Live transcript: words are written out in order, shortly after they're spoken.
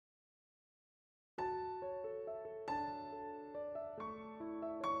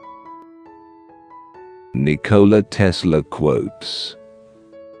Nikola Tesla quotes.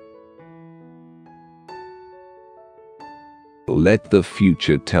 Let the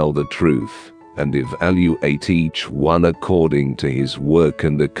future tell the truth, and evaluate each one according to his work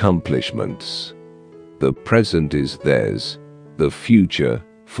and accomplishments. The present is theirs. The future,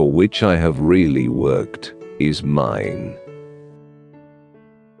 for which I have really worked, is mine.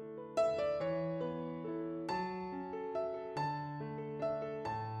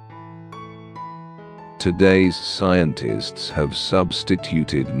 Today's scientists have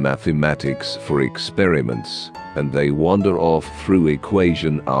substituted mathematics for experiments, and they wander off through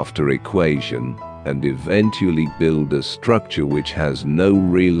equation after equation, and eventually build a structure which has no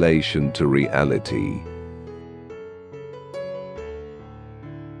relation to reality.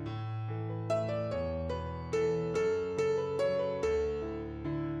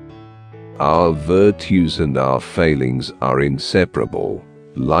 Our virtues and our failings are inseparable,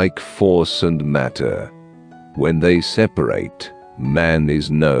 like force and matter. When they separate, man is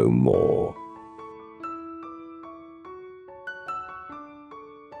no more.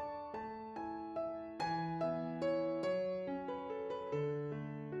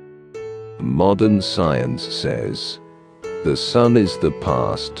 Modern science says, the sun is the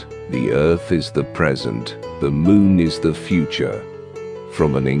past, the earth is the present, the moon is the future.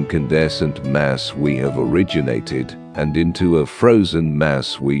 From an incandescent mass we have originated, and into a frozen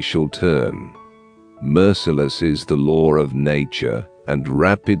mass we shall turn. Merciless is the law of nature, and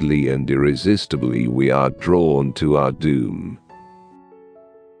rapidly and irresistibly we are drawn to our doom.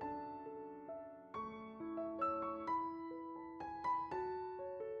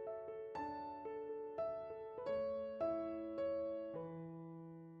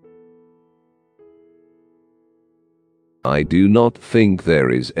 I do not think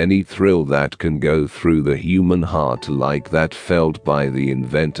there is any thrill that can go through the human heart like that felt by the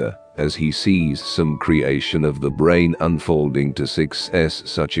inventor, as he sees some creation of the brain unfolding to success.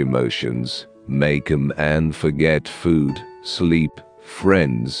 Such emotions make a man forget food, sleep,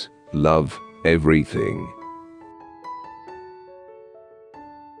 friends, love, everything.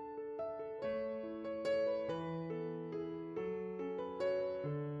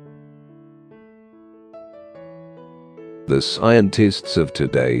 The scientists of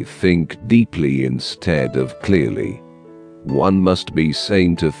today think deeply instead of clearly. One must be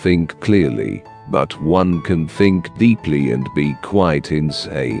sane to think clearly, but one can think deeply and be quite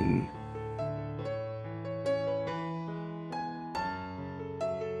insane.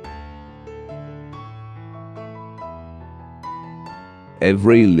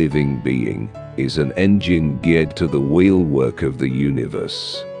 Every living being is an engine geared to the wheelwork of the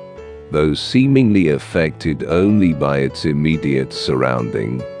universe. Though seemingly affected only by its immediate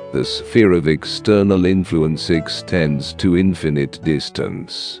surrounding, the sphere of external influence extends to infinite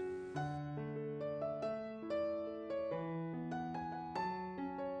distance.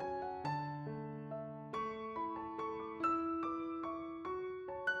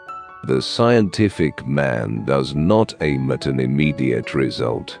 The scientific man does not aim at an immediate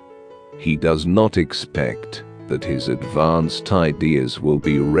result. He does not expect that his advanced ideas will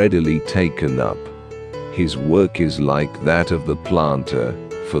be readily taken up. His work is like that of the planter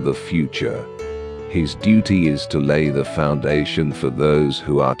for the future. His duty is to lay the foundation for those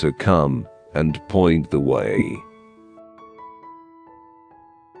who are to come, and point the way.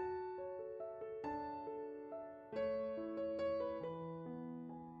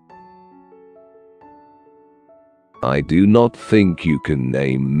 I do not think you can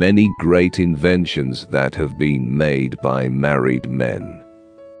name many great inventions that have been made by married men.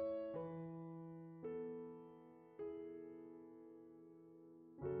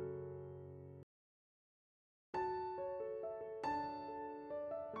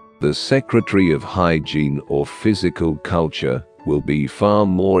 The Secretary of Hygiene or Physical Culture will be far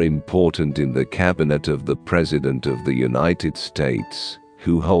more important in the cabinet of the President of the United States,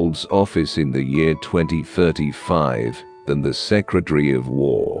 who holds office in the year 2035, than the Secretary of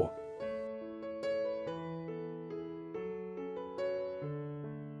War.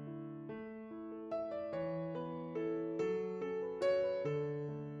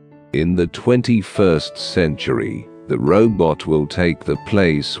 In the 21st century, the robot will take the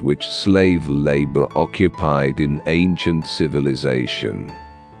place which slave labor occupied in ancient civilization.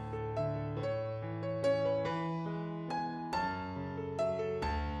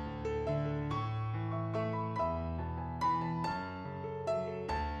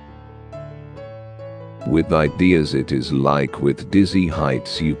 With ideas it is like with dizzy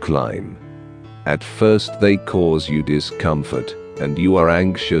heights you climb. At first they cause you discomfort, and you are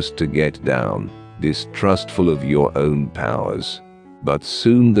anxious to get down, distrustful of your own powers. But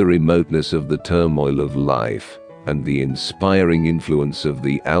soon the remoteness of the turmoil of life, and the inspiring influence of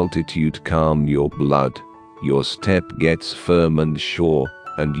the altitude calm your blood, your step gets firm and sure,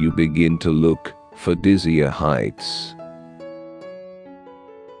 and you begin to look for dizzier heights.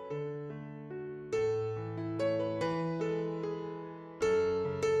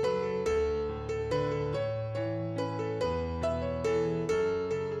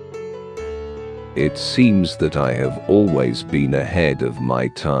 It seems that I have always been ahead of my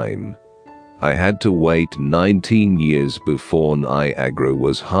time. I had to wait 19 years before Niagara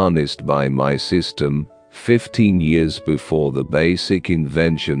was harnessed by my system, 15 years before the basic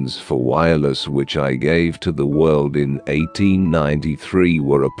inventions for wireless which I gave to the world in 1893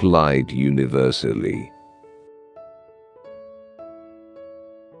 were applied universally.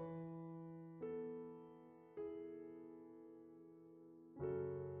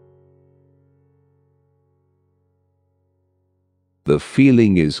 The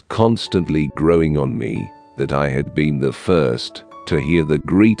feeling is constantly growing on me that I had been the first to hear the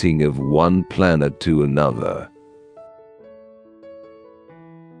greeting of one planet to another.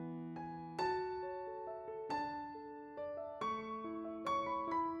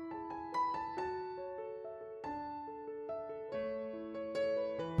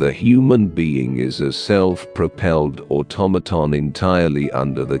 The human being is a self-propelled automaton entirely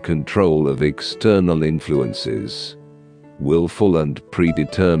under the control of external influences. Willful and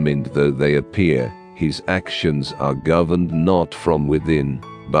predetermined though they appear, his actions are governed not from within,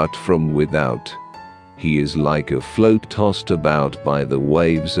 but from without. He is like a float tossed about by the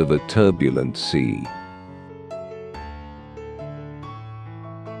waves of a turbulent sea.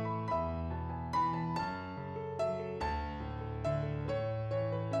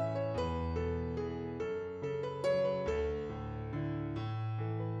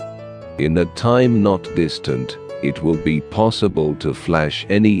 In a time not distant, it will be possible to flash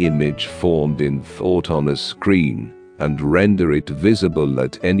any image formed in thought on a screen, and render it visible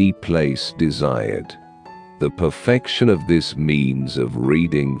at any place desired. The perfection of this means of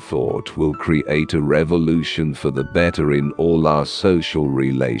reading thought will create a revolution for the better in all our social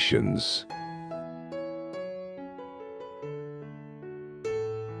relations.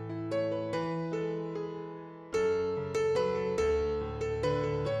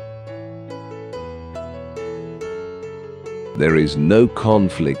 There is no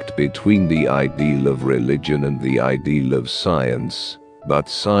conflict between the ideal of religion and the ideal of science, but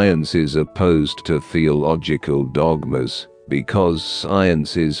science is opposed to theological dogmas, because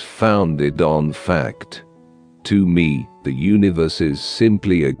science is founded on fact. To me, the universe is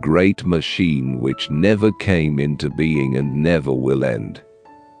simply a great machine which never came into being and never will end.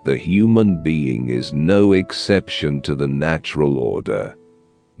 The human being is no exception to the natural order.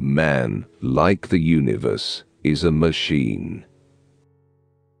 Man, like the universe, is a machine.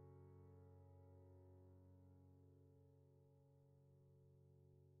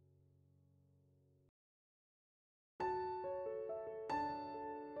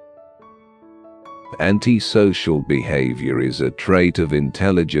 Antisocial behavior is a trait of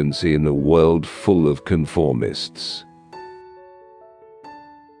intelligence in a world full of conformists.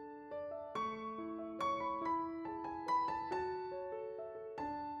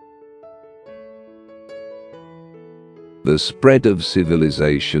 The spread of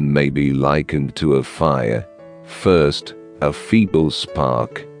civilization may be likened to a fire. First, a feeble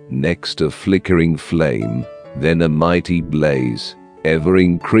spark, next a flickering flame, then a mighty blaze, ever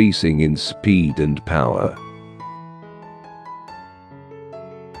increasing in speed and power.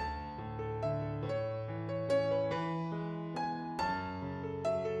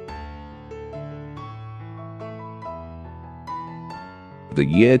 The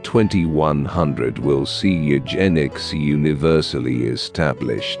year 2100 will see eugenics universally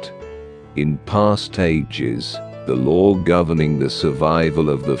established. In past ages, the law governing the survival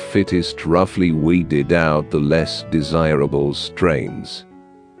of the fittest roughly weeded out the less desirable strains.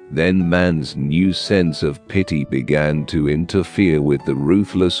 Then man's new sense of pity began to interfere with the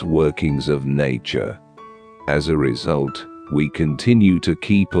ruthless workings of nature. As a result, we continue to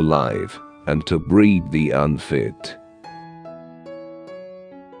keep alive and to breed the unfit.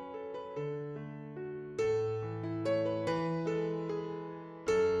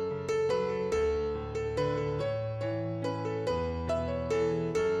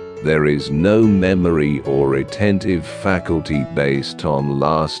 There is no memory or attentive faculty based on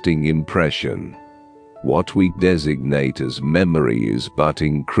lasting impression. What we designate as memory is but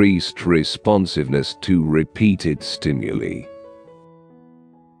increased responsiveness to repeated stimuli.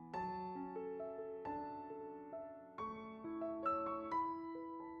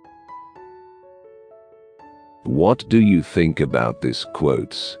 What do you think about this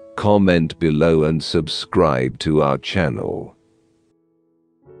quotes? Comment below and subscribe to our channel.